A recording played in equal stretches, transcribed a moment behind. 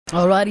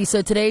Alrighty,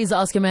 so today's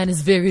Ask a Man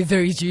is very,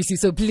 very juicy,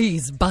 so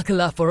please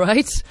buckle up,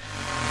 alright?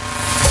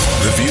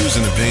 The views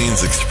and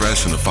opinions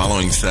expressed in the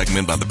following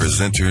segment by the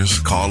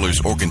presenters,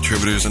 callers, or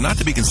contributors are not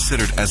to be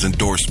considered as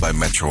endorsed by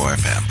Metro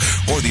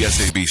FM or the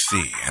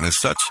SABC, and as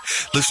such,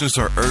 listeners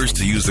are urged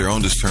to use their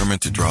own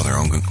discernment to draw their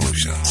own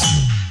conclusions.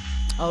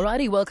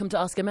 Alrighty, welcome to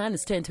Ask a Man.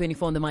 It's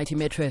 10:24 on the mighty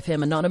Metro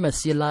FM.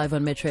 Anonymous, you're live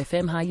on Metro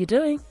FM. How are you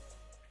doing?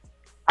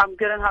 I'm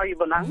good, and how are you,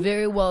 Bonang?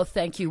 Very well,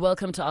 thank you.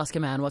 Welcome to Ask a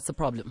Man. What's the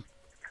problem?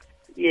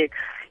 Yeah.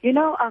 You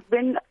know,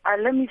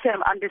 let me say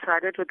I'm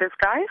undecided with this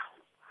guy.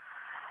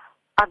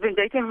 I've been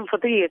dating him for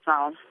 3 years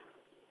now.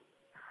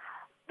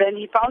 Then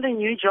he found a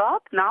new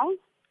job now,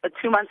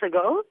 2 months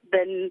ago.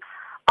 Then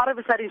out of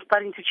a sudden he's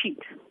starting to cheat.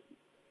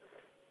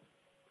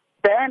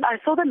 Then I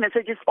saw the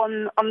messages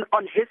on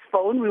his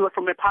phone. We were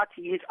from a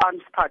party, his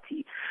aunt's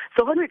party.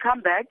 So when we come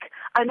back,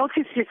 I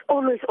noticed he's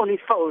always on his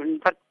phone.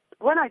 But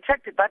when I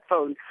checked that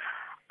phone,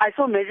 I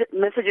saw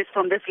messages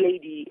from this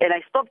lady, and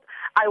I stopped.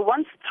 I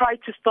once tried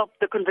to stop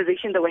the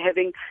conversation they were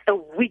having a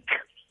week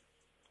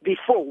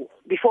before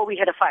we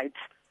had a fight.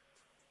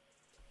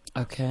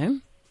 Okay.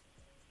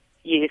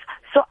 Yes.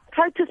 So I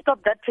tried to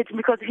stop that chatting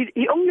because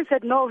he only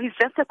said, no, he's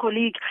just a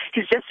colleague.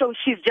 She's just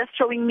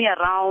showing me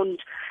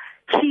around.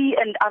 He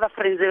and other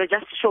friends, they were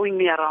just showing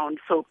me around.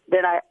 So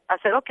then I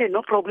said, okay,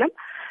 no problem.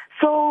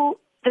 So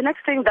the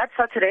next thing, that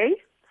Saturday,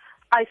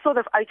 I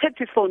checked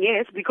his phone,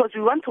 yes, because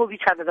we once told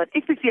each other that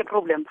if we see a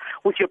problem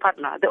with your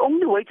partner, the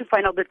only way to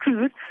find out the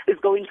truth is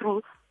going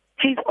through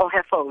his or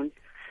her phone.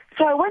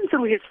 So I went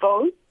through his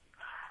phone.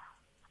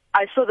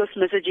 I saw those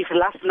messages.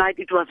 Last night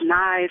it was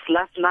nice.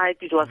 Last night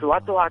it was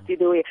what,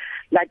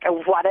 like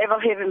whatever,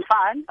 having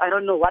fun. I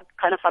don't know what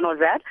kind of fun was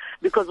that,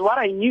 because what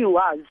I knew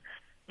was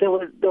there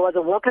was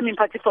a welcoming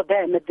party for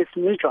them at this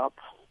new job.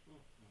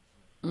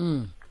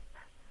 Mm.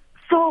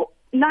 So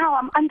now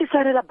I'm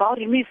undecided about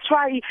him. He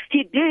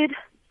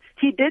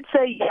did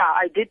say, yeah,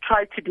 I did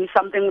try to do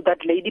something with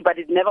that lady, but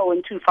it never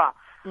went too far.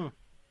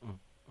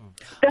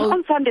 Then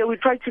on Sunday we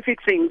tried to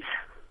fix things.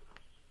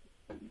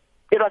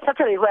 It was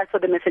Saturday where I saw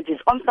the messages.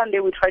 On Sunday,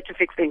 we tried to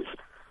fix things.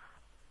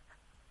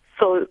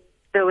 So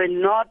they were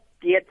not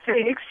yet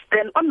fixed.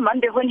 Then on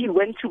Monday, when he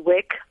went to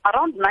work,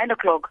 around 9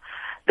 o'clock,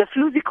 that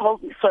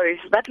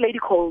lady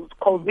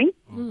called me.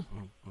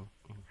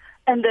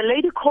 And the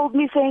lady called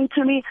me saying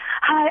to me,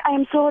 hi,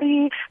 I'm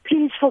sorry,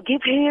 please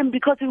forgive him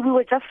because we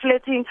were just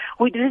flirting.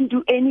 We didn't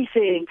do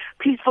anything.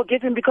 Please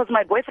forgive him because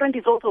my boyfriend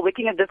is also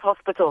working at this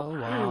hospital. Oh,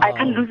 wow. I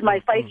can't lose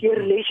my 5-year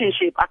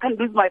relationship. I can't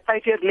lose my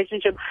 5-year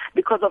relationship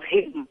because of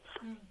him.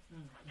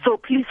 So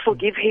please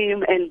forgive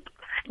him and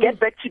get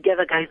back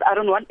together, guys. I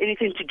don't want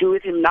anything to do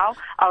with him now.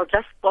 I'll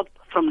just stop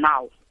from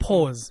now.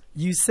 Pause.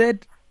 You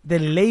said the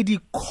lady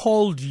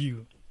called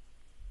you.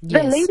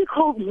 Yes. The lady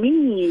called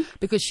me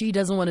because she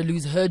doesn't want to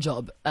lose her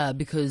job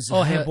because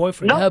her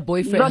boyfriend. Her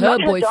boyfriend. No, her not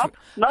boyfriend. Her job,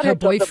 not her her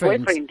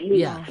boyfriend. Job, the boyfriend.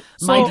 Yeah.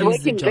 So Might he's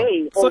lose the working job.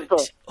 day So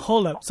also.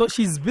 hold up. So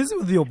she's busy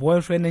with your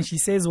boyfriend, and she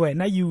says, "Well,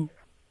 now you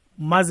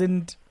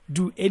mustn't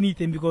do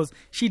anything because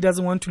she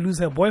doesn't want to lose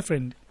her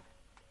boyfriend."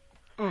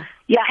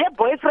 Yeah, her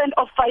boyfriend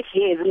of 5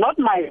 years, not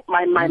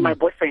my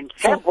boyfriend.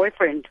 Her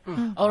boyfriend.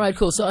 All right,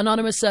 cool. So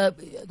anonymous.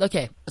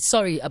 Okay,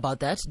 sorry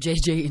about that.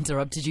 JJ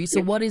interrupted you. So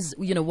what is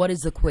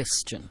the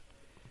question?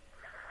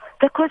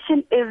 The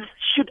question is,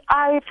 should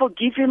I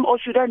forgive him or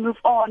should I move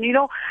on? You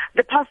know,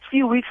 the past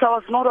few weeks I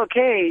was not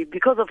okay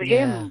because of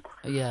him.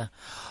 Yeah.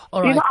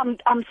 All right. You know,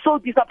 I'm so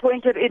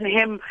disappointed in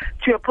him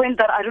to a point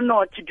that I don't know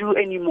what to do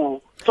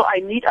anymore. So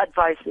I need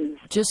advices.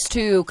 Just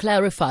to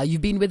clarify,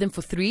 you've been with him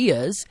for 3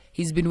 years.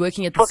 He's been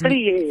working at this For 3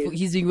 years.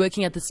 He's been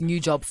working at this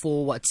new job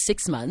for what,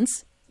 6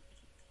 months?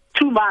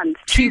 2 months.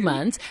 2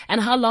 months.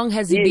 And how long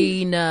has he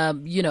been,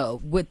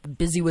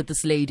 busy with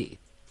this lady?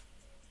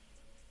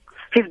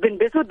 He's been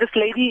busy with this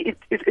lady.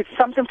 It's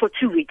something for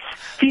 2 weeks.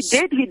 He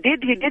did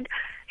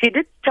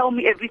tell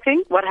me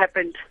everything, what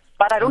happened.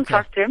 But I don't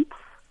trust him.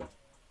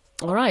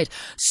 All right.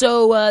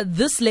 So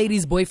this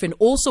lady's boyfriend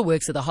also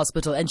works at the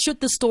hospital. And should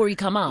the story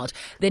come out,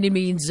 then it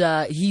means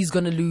he's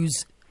going to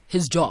lose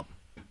his job.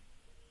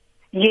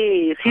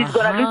 Yes, he's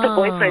going to lose the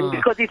boyfriend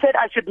because he said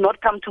I should not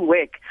come to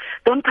work.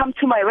 Don't come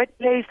to my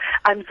workplace.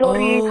 I'm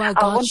sorry. Oh, I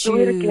got won't do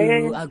it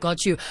again. I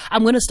got you.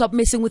 I'm going to stop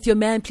messing with your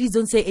man. Please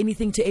don't say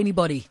anything to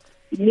anybody.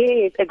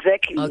 Yes,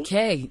 exactly.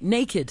 Okay.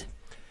 Naked.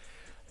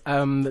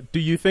 Do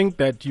you think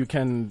that you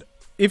can,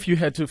 if you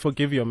had to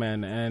forgive your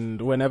man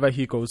and whenever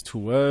he goes to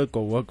work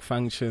or work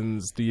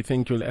functions, do you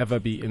think you'll ever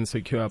be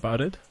insecure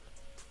about it?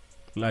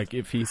 Like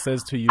if he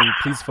says to you,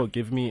 please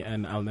forgive me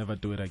and I'll never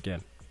do it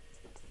again.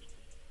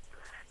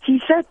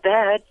 He said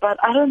that, but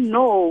I don't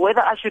know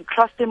whether I should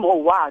trust him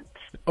or what.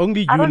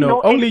 Only I you don't know.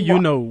 know Only you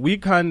anyone. know. We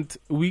can't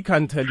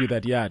tell you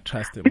that. Yeah,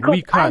 trust him. Because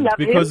We can't I love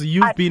because him.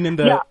 you've been in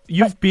the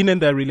Yeah, been in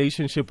the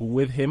relationship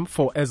with him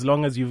for as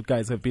long as you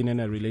guys have been in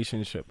a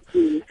relationship,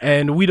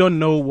 and we don't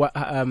know what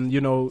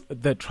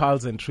the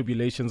trials and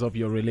tribulations of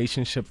your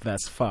relationship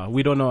thus far.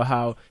 We don't know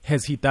how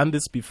has he done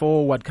this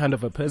before. What kind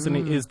of a person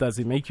he is? Does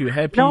he make you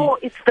happy? No,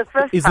 it's the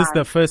first Is time. this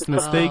the first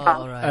mistake?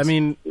 all right. I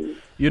mean,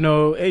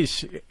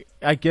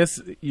 I guess,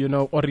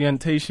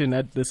 orientation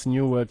at this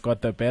new work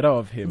got the better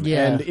of him.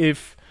 Yeah. And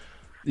if,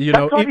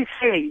 That's what he's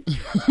saying.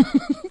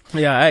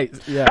 yeah.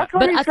 That's what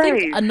But he's I think,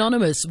 saying.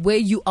 Anonymous, where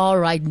you are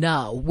right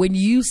now, when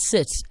you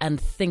sit and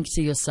think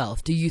to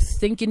yourself, do you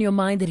think in your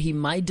mind that he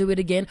might do it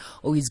again,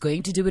 or he's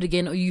going to do it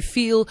again, or you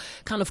feel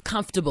kind of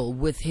comfortable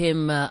with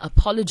him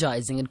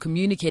apologizing and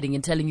communicating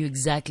and telling you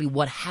exactly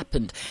what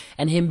happened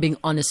and him being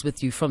honest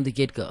with you from the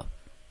get-go?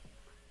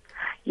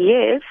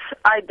 Yes,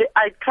 I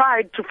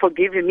tried to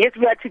forgive him. Yes,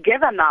 we are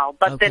together now,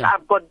 but Okay. then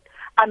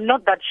I'm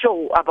not that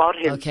sure about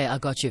him. Okay, I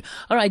got you.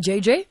 All right,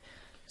 JJ,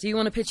 do you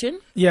want to pitch in?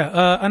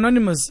 Yeah,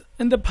 Anonymous,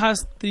 in the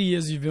past 3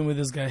 years you've been with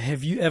this guy,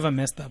 have you ever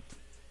messed up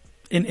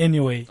in any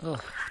way? Oh,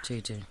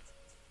 JJ.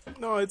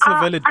 No, it's a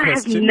valid I have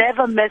question.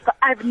 never messed up.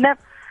 I've never.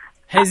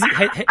 Has he,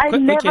 I've okay,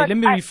 never- let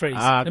me rephrase.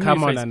 Let me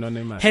Come on, rephrase.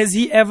 Anonymous. Has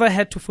he ever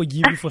had to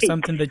forgive you for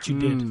something that you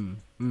did?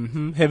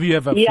 Mm-hmm. Have you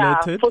ever Yeah,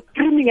 flirted? for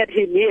screaming at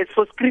him. Yes,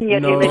 for screaming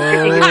at No, him and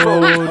taking his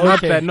phone. not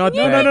Okay. that, not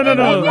No, that.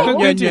 no.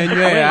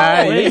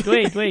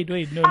 Wait.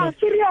 Wait. No.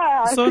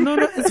 Serious. So no,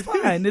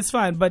 it's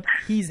fine. But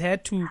he's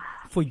had to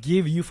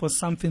forgive you for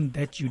something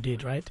that you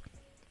did, right?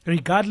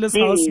 Regardless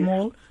how Yes.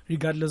 small,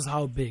 regardless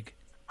how big,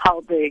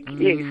 How big?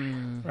 Yes.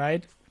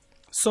 right?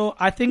 So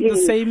I think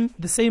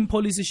the same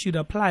policy should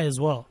apply as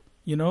well.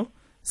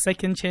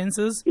 Second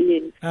chances.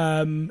 Yes.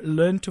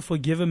 Learn to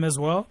forgive him as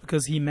well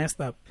because he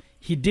messed up.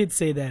 He did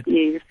say that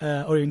Yes.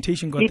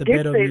 orientation got He the did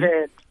better of say you.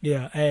 that.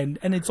 Yeah, and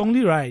it's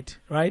only right,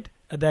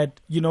 that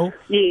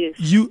Yes.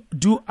 you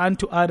do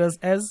unto others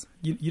as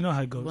you know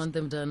how it goes. Want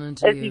them done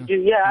unto As you you. do.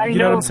 Yeah, I You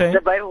know what I'm saying?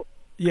 The Bible.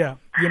 Yeah,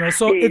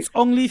 so Yes. it's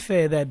only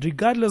fair that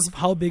regardless of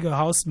how big or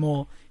how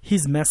small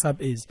his mess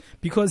up is,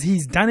 because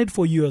he's done it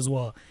for you as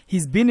well.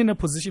 He's been in a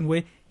position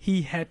where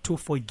he had to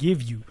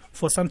forgive you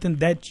for something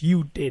that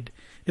you did.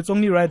 It's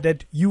only right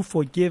that you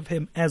forgive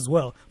him as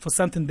well for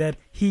something that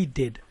he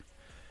did.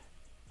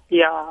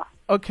 Yeah.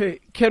 Okay,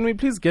 can we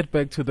please get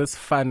back to this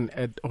fun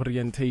at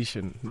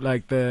orientation,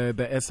 like the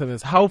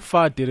SMS? How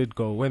far did it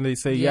go when they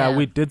say, yeah, Yeah.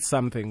 we did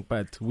something,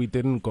 but we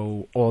didn't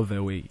go all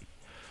the way?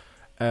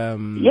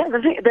 Yeah,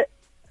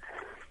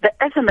 the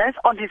SMS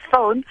on his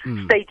phone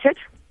stated,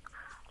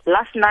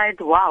 last night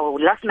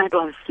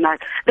was night.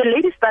 The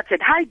lady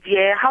started, hi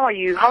dear, how are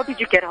you? How did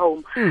you get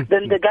home?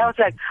 Then the guy was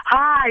like,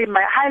 hi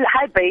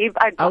babe,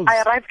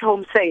 I arrived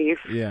home safe.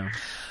 Yeah.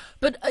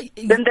 But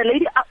Then the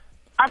lady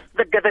asked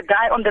the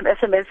guy on the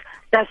SMS,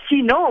 does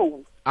she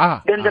know?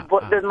 Then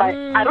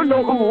I don't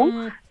know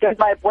who. Then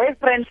my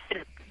boyfriend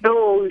said,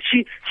 no,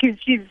 she's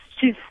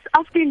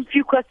asking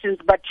few questions,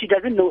 but she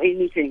doesn't know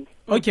anything.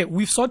 Okay,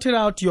 we've sorted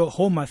out your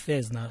home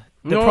affairs now.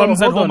 The No,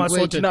 problems at hold home on, are wait,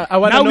 sorted. no, I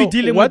wanna Now know we're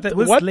dealing what,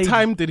 with what lady.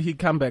 time did he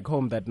come back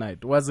home that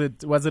night? Was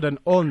it an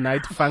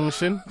all-night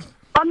function?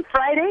 On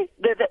Friday,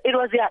 it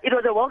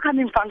was a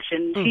welcoming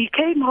function. He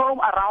came home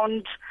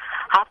around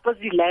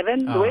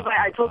 11:30. Whereby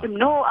I told him,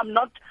 no, I'm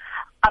not.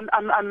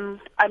 I'm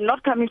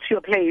not coming to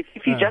your place.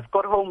 If you just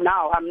got home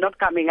now, I'm not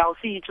coming. I'll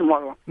see you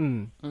tomorrow.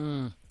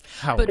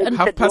 How? But-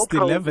 Half no past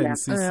problem. 11,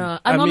 Sissy.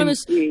 I mean,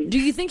 Anonymous, yes. do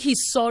you think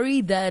he's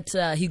sorry that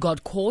he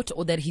got caught,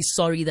 or that he's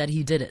sorry that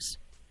he did it?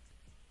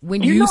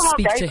 When You you know how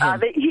speak guys to are.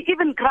 him, He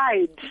even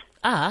cried.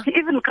 He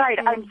even cried.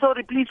 I'm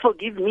sorry. Please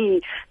forgive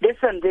me. This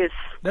and this.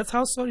 That's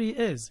how sorry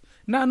he is.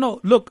 No,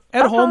 look,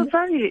 at That's home, how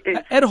sorry he is.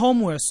 at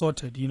home we're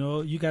sorted.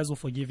 You guys will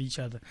forgive each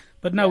other.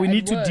 But now we at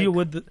need to work, deal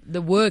with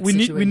the work we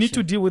need situation.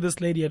 to deal with this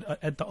lady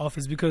at the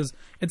office because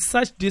it's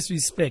such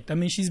disrespect. I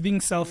mean, she's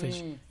being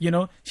selfish.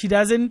 She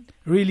doesn't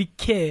really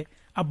care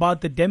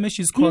about the damage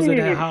she's caused at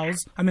her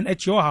house. I mean,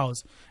 at your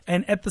house,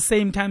 and at the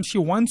same time, she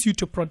wants you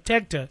to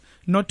protect her,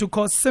 not to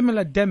cause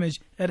similar damage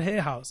at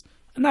her house.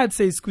 And I'd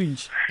say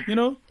squinch.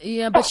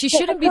 Yeah, but she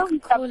shouldn't be Can I tell you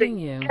calling something?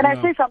 you. Can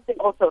I say something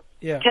also?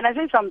 Yeah. Can I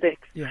say something?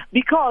 Yeah.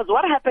 Because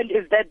what happened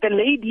is that the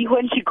lady,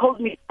 when she called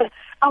me,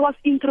 I was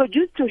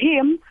introduced to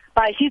him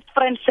by his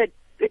friend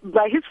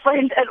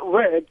at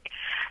work.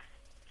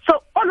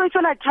 So always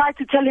when I try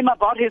to tell him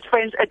about his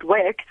friends at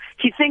work,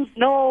 he thinks,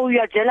 no, you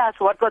are jealous,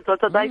 what. So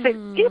I said,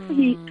 if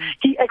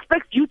he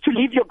expects you to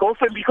leave your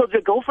girlfriend because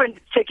your girlfriend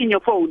is checking your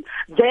phone,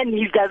 then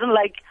he doesn't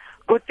like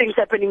good things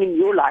happening in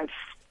your life.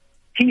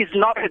 He is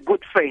not a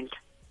good friend.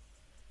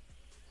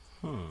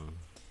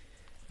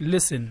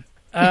 Listen,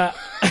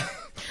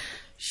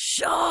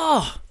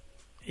 Sure.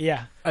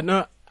 yeah.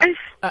 no,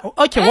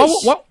 Okay,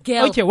 Eish,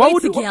 girl,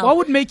 wait a girl. what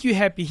would make you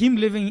happy? Him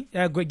living,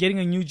 getting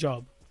a new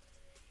job.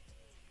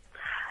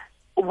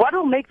 What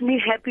will make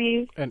me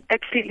happy, And-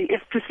 actually,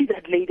 is to see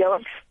that lady.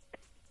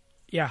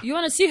 Yeah, You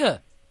want to see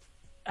her?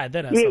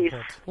 that I Yes.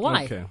 support.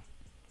 Why? okay.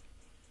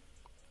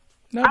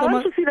 No, I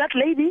want to see that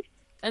lady.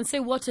 And say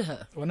what to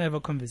her? I want to have a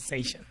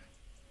conversation.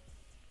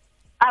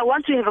 I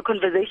want to have a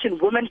conversation,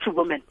 woman to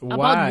woman. Why?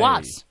 About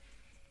what?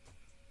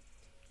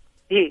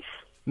 Yes.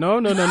 No.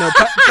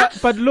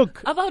 But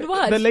look, About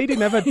what? the lady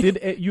never did.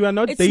 You are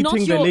not It's dating not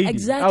the your lady.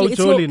 exactly. It's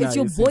your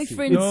Aujolina,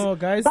 boyfriend's. No,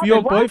 guys.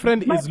 Your But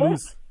boyfriend my is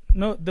loose.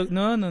 No,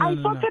 I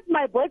sorted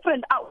my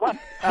boyfriend out. What?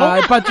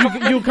 But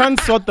you can't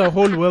sort the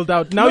whole world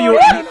out. Now you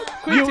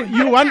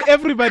want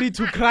everybody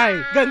to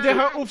cry. Quentin,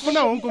 I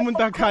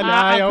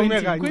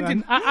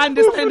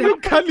understand. No.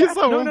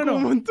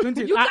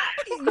 Quentin, You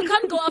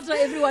can't go after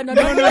everyone. no.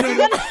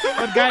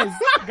 But guys,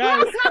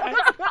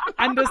 I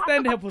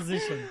understand her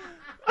position.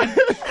 And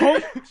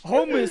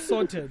home is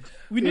sorted.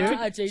 We need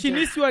she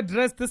needs to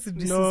address this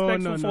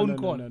disrespectful phone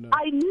call.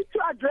 I need to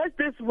address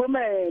this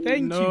woman.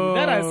 Thank you.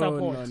 That I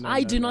support.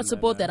 I do not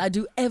support that. I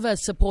do ever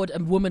support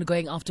a woman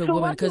going after a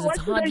woman because it's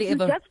hardly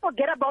ever. Just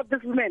forget about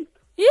this woman.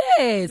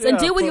 Yes, and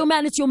deal with your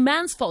man. It's your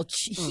man's fault.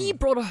 He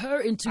brought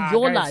her into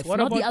your guys, life,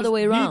 not the other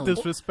way around. He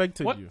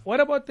disrespected you. What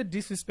about the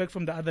disrespect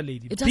from the other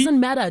lady? It doesn't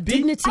matter.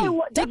 Dignity. That's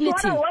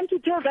what I want to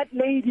tell that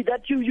lady,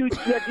 that you are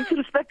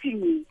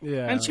disrespecting me.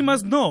 Yeah. And she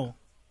must know.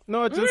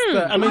 No, just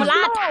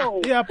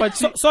yeah, but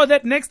so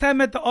that next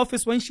time at the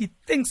office when she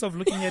thinks of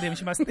looking at him,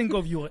 she must think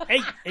of you. Hey,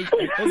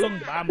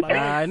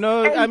 I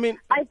know. I mean,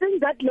 I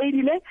think that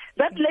lady,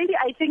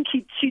 I think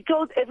she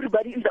told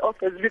everybody in the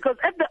office, because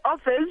at the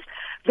office,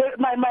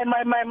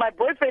 my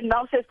boyfriend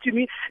now says to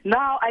me,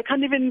 now I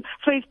can't even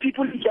face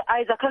people in the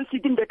eyes. I can't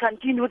sit in the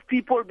canteen with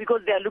people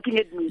because they are looking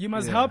at me. You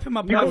must help him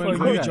apply for a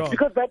new job.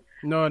 Because that,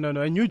 no,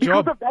 a new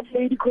job. Because of that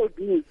lady called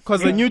me.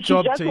 Because a new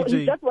job, JJ.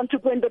 He just want to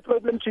point the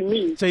problem to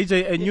me.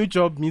 JJ, a new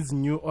job means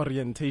new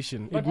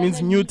orientation. It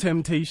means new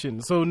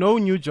temptation. So no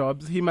new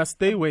jobs. He must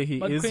stay where he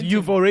is. Quentin,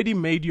 you've already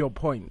made your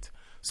point.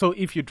 So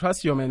if you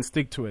trust your man,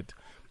 stick to it.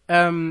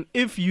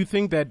 If you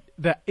think that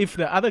if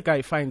the other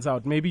guy finds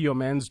out, maybe your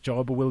man's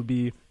job will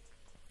be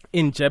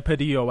in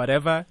jeopardy or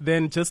whatever,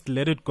 then just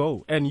let it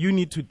go. And you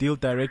need to deal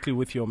directly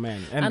with your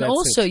man. And that's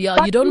also, it.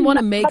 you don't want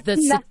to make the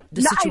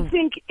situation. I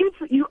think if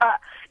you are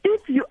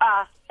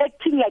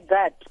acting like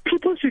that,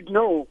 people should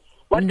know.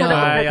 No.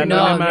 Let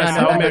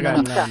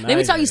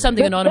me tell you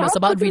something, Anonymous,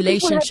 about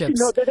relationships.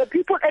 The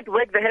people at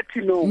work, they have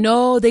to know.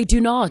 No, they do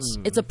not.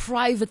 It's a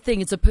private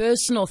thing. It's a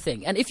personal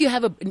thing. And if you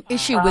have an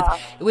issue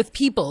with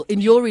people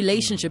in your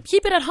relationship,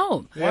 keep it at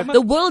home.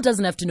 The world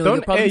doesn't have to know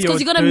your problems, because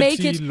you're going to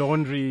make it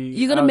laundry.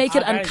 You're going to make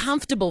it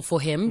uncomfortable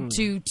for him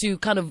to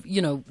kind of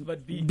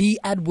be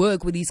at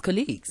work with his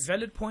colleagues.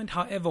 Valid point.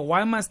 However,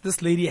 why must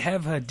this lady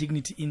have her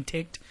dignity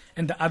intact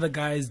and the other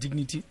guy's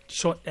dignity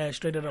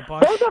shredded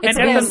apart, and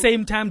at the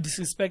same time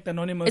disrespect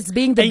Anonymous? It's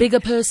being the bigger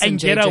person, and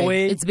get JJ.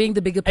 away. It's being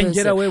the bigger person, and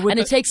get away with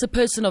it takes a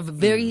person of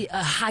very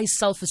high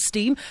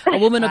self-esteem, a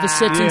woman of a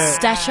certain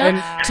stature,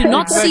 to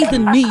not see the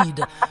need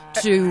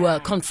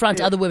to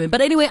confront other women. But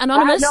anyway,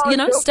 Anonymous,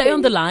 stay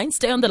on the line.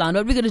 Stay on the line.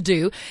 What we're going to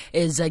do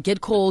is get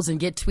calls and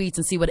get tweets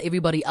and see what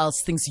everybody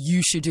else thinks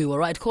you should do. All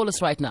right, call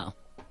us right now.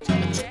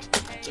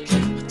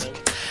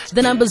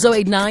 The number is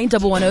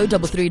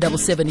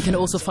 089-110-3377. You can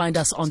also find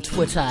us on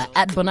Twitter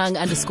at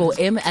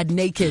Bonang_M, at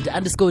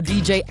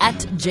Naked_DJ, at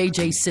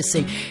JJ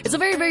Sissing. It's a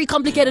very, very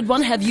complicated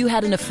one. Have you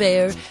had an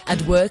affair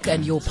at work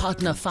and your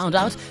partner found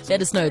out?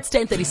 Let us know. It's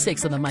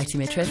 10:36 on the Mighty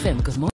Metro FM. Good morning.